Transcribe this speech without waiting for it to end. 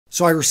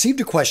So I received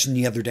a question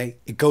the other day.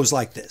 It goes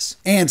like this.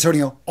 Hey,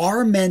 Antonio,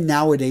 are men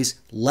nowadays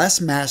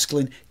less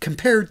masculine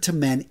compared to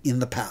men in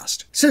the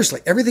past? Seriously,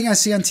 everything I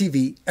see on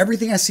TV,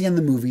 everything I see in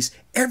the movies,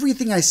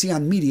 everything I see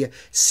on media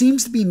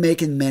seems to be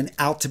making men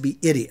out to be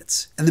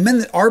idiots. And the men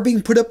that are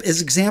being put up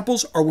as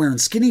examples are wearing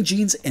skinny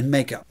jeans and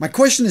makeup. My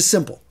question is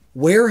simple.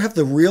 Where have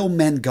the real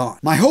men gone?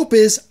 My hope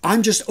is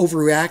I'm just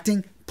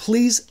overreacting.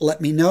 Please let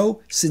me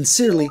know.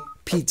 Sincerely,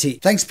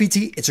 PT. Thanks,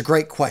 PT. It's a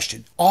great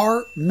question.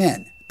 Are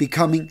men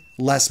becoming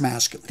less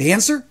masculine? The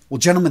answer? Well,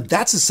 gentlemen,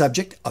 that's the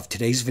subject of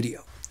today's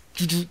video.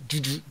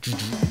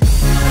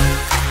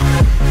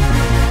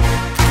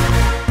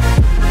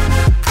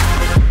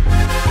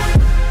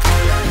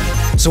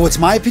 So what's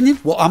my opinion?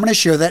 Well, I'm going to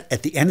share that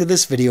at the end of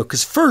this video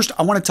because first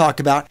I want to talk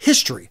about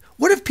history.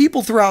 What have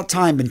people throughout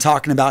time been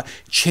talking about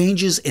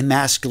changes in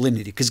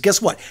masculinity? Because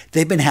guess what?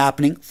 They've been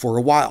happening for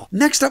a while.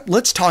 Next up,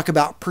 let's talk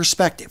about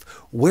perspective.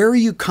 Where are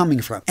you coming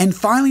from? And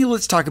finally,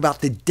 let's talk about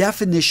the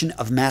definition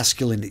of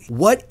masculinity.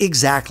 What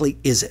exactly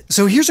is it?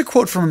 So here's a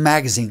quote from a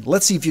magazine.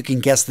 Let's see if you can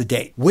guess the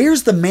date.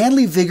 Where's the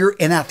manly vigor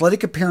and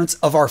athletic appearance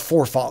of our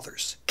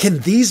forefathers? Can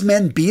these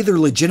men be their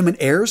legitimate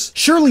heirs?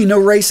 Surely no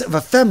race of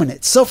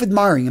effeminate,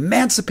 self-admiring,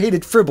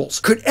 emancipated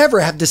fribbles could ever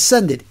have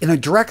descended in a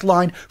direct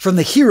line from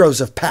the heroes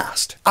of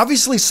past.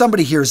 Obviously,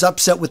 somebody here is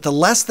upset with the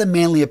less than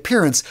manly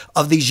appearance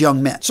of these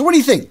young men. So what do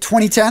you think?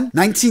 2010?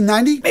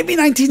 1990? Maybe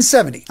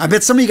 1970? I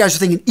bet some of you guys are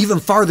thinking even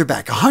farther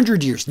back,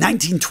 100 years,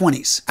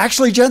 1920s.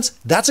 Actually, gents,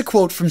 that's a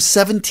quote from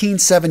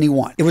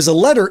 1771. It was a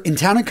letter in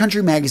Town &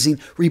 Country magazine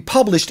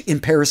republished in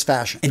Paris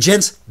fashion. And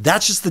gents,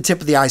 that's just the tip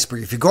of the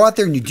iceberg. If you go out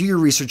there and you do your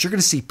research, you're going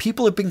to see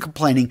people have been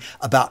complaining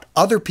about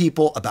other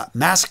people, about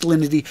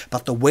masculinity,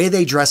 about the way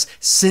they dress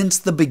since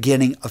the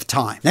beginning of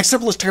time. Next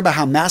up, let's talk about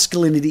how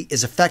masculinity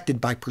is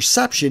affected by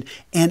perception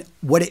and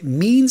what it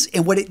means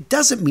and what it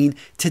doesn't mean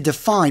to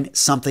define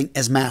something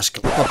as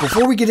masculine. But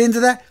before we get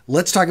into that,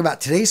 let's talk about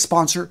today's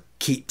sponsor,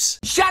 Keeps.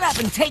 Shut up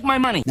and take my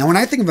money. Now, when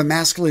I think of a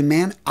masculine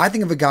man, I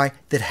think of a guy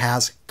that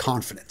has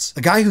confidence.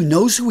 A guy who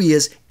knows who he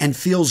is and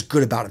feels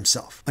good about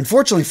himself.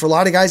 Unfortunately, for a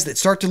lot of guys that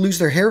start to lose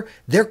their hair,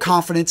 their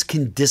confidence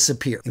can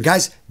disappear. And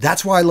guys,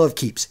 that's why I love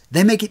Keeps.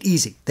 They make it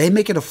easy. They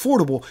make it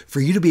affordable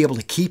for you to be able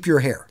to keep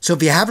your hair. So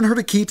if you haven't heard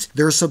of Keeps,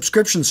 they're a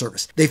subscription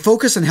service. They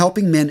focus on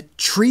helping men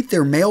treat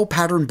their male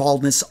pattern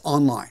baldness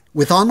online.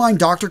 With online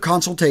doctor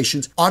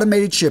consultations,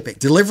 automated shipping,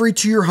 delivery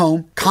to your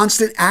home,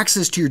 constant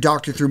access to your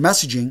doctor through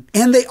messaging,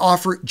 and they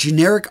offer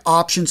generic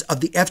options of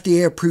the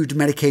FDA-approved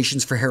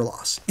medications for hair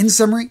loss. In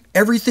summary,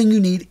 everything you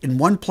need in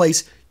one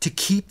place to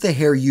keep the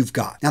hair you've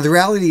got. Now, the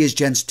reality is,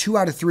 gents, 2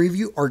 out of 3 of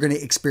you are going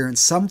to experience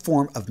some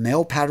form of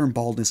male pattern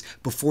baldness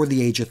before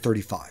the age of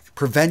 35.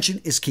 Prevention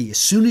is key. As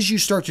soon as you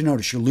start to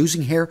notice you're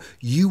losing hair,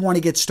 you want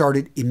to get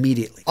started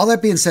immediately. All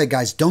that being said,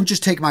 guys, don't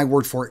just take my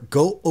word for it.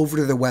 Go over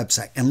to their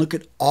website and look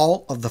at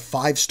all of the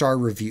 5-star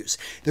reviews.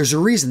 There's a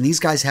reason these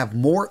guys have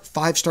more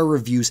 5-star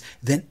reviews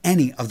than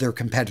any of their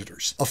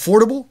competitors.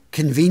 Affordable,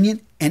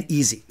 convenient, and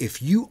easy.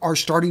 If you are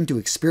starting to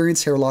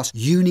experience hair loss,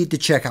 you need to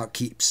check out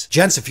Keeps.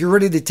 Gents, if you're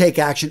ready to take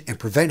action and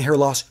prevent hair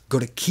loss, go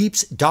to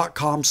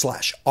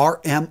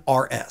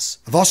keeps.com/RMRS.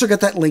 I've also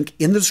got that link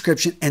in the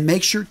description and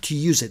make sure to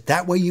use it.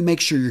 That way you make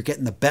sure you're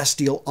getting the best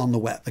deal on the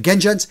web. Again,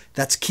 gents,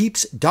 that's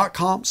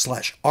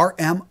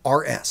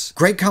keeps.com/RMRS.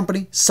 Great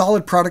company,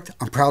 solid product.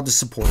 I'm proud to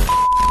support it.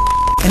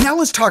 And now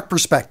let's talk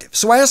perspective.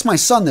 So I asked my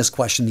son this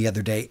question the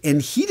other day,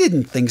 and he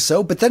didn't think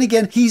so, but then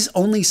again, he's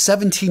only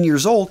 17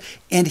 years old,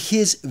 and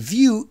his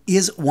view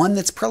is one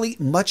that's probably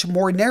much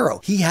more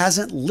narrow. He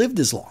hasn't lived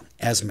as long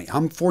as me.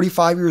 I'm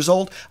 45 years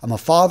old. I'm a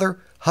father,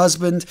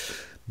 husband,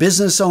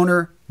 business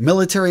owner,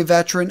 military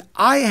veteran.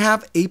 I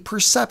have a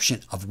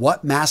perception of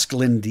what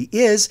masculinity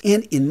is,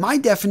 and in my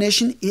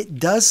definition, it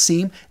does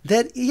seem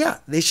that, yeah,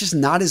 there's just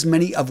not as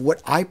many of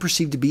what I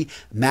perceive to be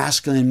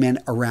masculine men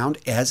around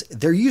as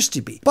there used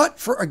to be. But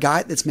for a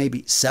guy that's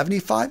maybe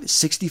 75,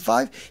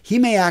 65, he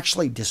may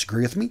actually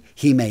disagree with me.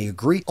 He may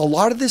agree. A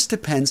lot of this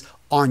depends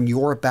on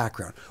your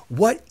background.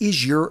 What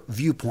is your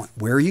viewpoint?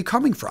 Where are you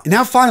coming from? And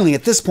now finally,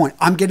 at this point,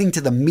 I'm getting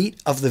to the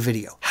meat of the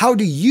video. How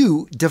do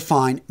you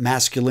define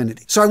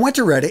masculinity? So I went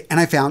to Reddit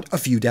and I found a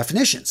few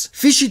definitions.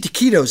 Fishy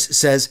Taquitos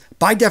says,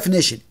 by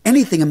definition,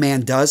 anything a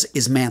man does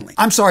is manly.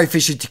 I'm sorry,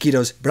 Fishy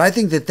Taquitos, but I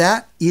think that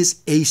that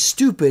is a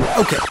stupid,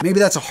 okay, maybe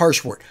that's a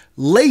harsh word,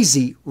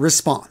 lazy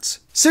response.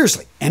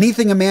 Seriously,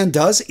 anything a man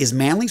does is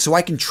manly, so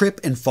I can trip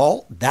and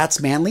fall,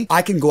 that's manly.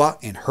 I can go out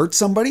and hurt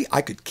somebody,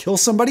 I could kill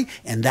somebody,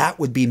 and that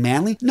would be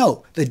manly.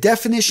 No, the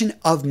definition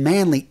of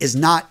manly is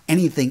not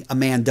anything a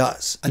man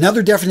does.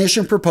 Another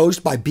definition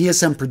proposed by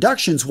BSM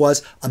Productions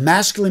was a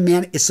masculine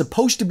man is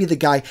supposed to be the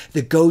guy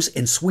that goes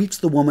and sweeps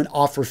the woman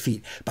off her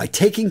feet by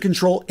taking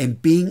control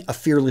and being a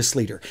fearless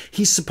leader.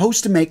 He's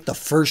supposed to make the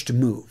first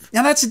move.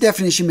 Now that's a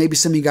definition maybe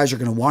some of you guys are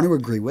going to want to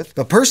agree with,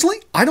 but personally,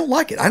 I don't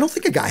like it. I don't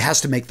don't think a guy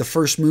has to make the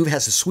first move,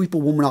 has to sweep a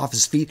woman off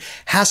his feet,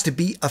 has to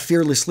be a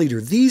fearless leader.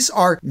 These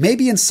are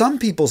maybe in some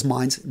people's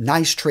minds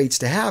nice traits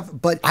to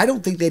have, but I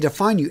don't think they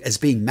define you as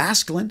being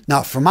masculine.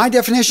 Now, for my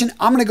definition,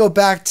 I'm going to go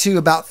back to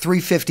about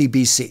 350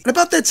 BC. At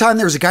about that time,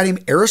 there was a guy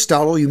named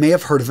Aristotle. You may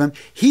have heard of him.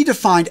 He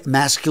defined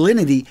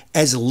masculinity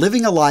as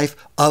living a life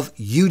of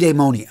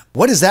eudaimonia.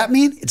 What does that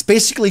mean? It's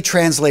basically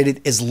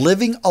translated as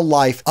living a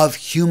life of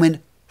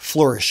human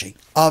flourishing,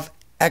 of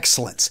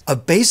excellence,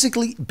 of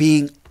basically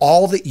being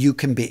all that you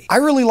can be. I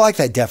really like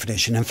that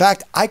definition. In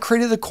fact, I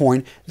created a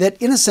coin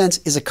that in a sense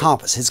is a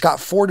compass. It's got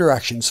 4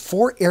 directions,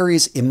 4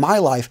 areas in my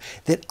life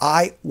that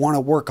I want to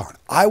work on.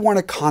 I want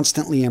to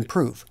constantly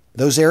improve.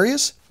 Those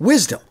areas: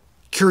 wisdom,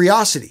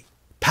 curiosity,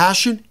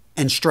 passion,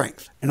 and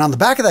strength. And on the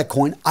back of that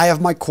coin, I have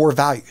my core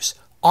values: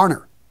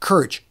 honor,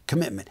 courage,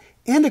 commitment,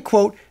 and a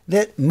quote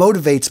that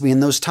motivates me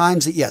in those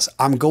times that, yes,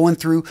 I'm going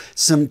through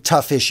some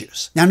tough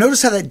issues. Now,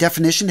 notice how that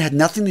definition had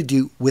nothing to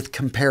do with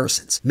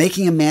comparisons,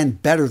 making a man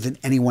better than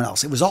anyone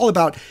else. It was all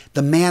about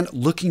the man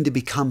looking to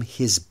become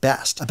his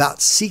best,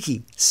 about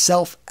seeking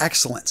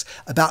self-excellence,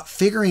 about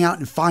figuring out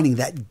and finding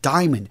that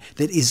diamond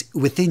that is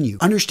within you,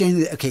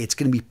 understanding that, okay, it's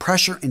going to be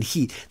pressure and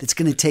heat that's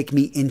going to take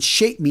me and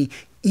shape me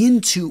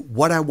into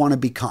what I want to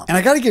become. And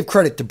I got to give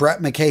credit to Brett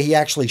McKay. He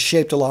actually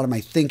shaped a lot of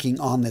my thinking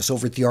on this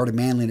over at The Art of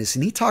Manliness.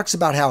 And he talks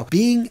about how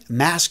being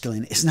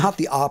masculine is not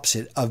the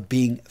opposite of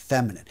being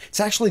feminine. It's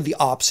actually the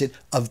opposite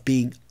of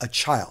being a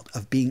child,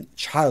 of being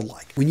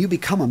childlike. When you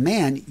become a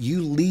man,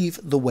 you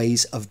leave the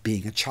ways of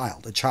being a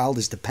child. A child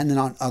is dependent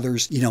on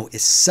others,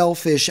 is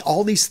selfish,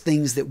 all these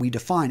things that we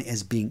define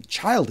as being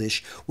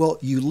childish. Well,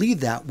 you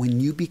leave that when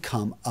you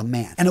become a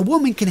man. And a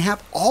woman can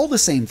have all the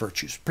same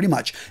virtues, pretty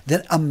much,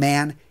 that a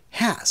man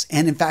has.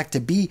 And in fact,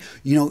 to be,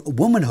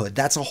 womanhood,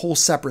 that's a whole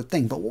separate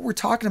thing. But what we're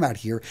talking about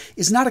here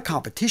is not a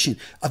competition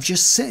of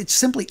just it's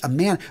simply a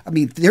man. I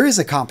mean, there is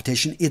a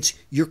competition. It's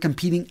you're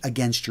competing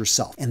against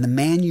yourself and the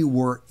man you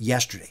were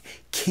yesterday.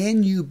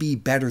 Can you be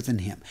better than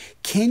him?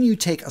 Can you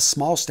take a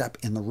small step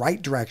in the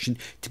right direction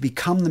to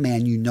become the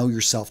man you know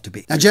yourself to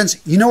be? Now, gents,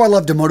 I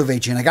love to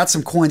motivate you, and I got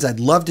some coins I'd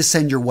love to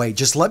send your way.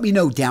 Just let me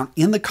know down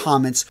in the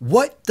comments,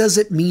 what does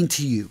it mean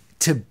to you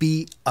to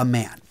be a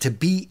man, to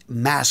be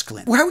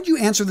masculine? Well, how would you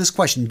answer this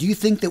question? Do you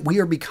think that we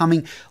are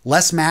becoming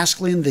less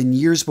masculine than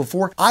years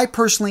before? I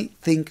personally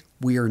think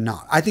we are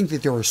not. I think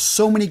that there are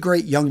so many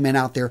great young men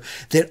out there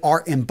that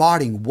are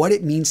embodying what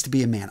it means to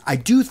be a man. I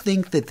do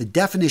think that the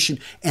definition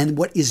and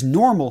what is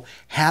normal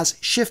has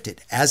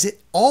shifted, as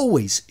it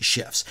always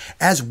shifts.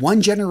 As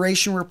one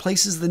generation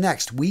replaces the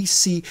next, we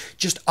see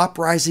just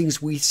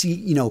uprisings. We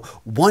see,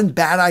 one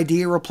bad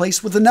idea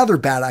replaced with another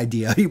bad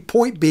idea. Your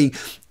point being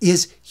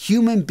is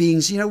human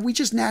beings, we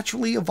just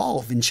naturally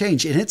evolve and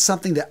change. And it's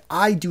something that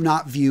I do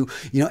not view,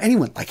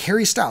 anyone like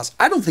Harry Styles.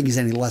 I don't think he's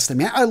any less than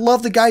man. I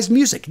love the guy's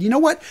music. And you know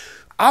what?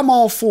 I'm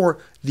all for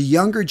the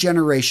younger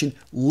generation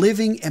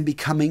living and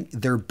becoming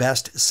their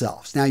best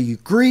selves. Now, you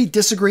agree,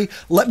 disagree?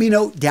 Let me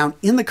know down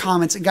in the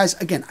comments. And guys,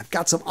 again, I've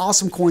got some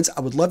awesome coins.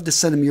 I would love to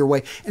send them your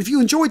way. And if you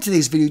enjoyed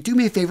today's video, do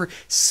me a favor,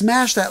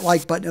 smash that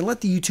like button and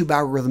let the YouTube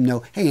algorithm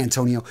know, hey,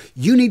 Antonio,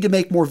 you need to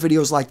make more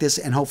videos like this,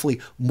 and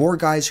hopefully more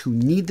guys who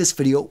need this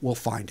video will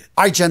find it.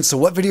 All right, Jen, so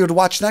what video to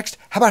watch next?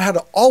 How about how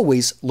to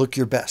always look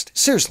your best?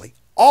 Seriously,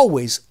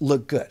 always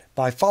look good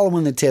by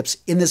following the tips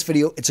in this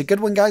video. It's a good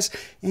one, guys.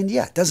 And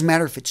yeah, it doesn't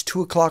matter if it's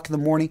 2 o'clock in the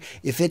morning,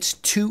 if it's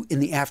 2 in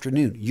the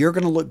afternoon, you're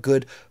going to look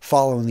good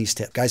following these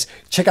tips. Guys,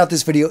 check out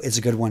this video. It's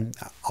a good one.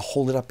 I'll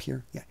hold it up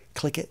here. Yeah,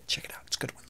 click it. Check it out. It's a good one.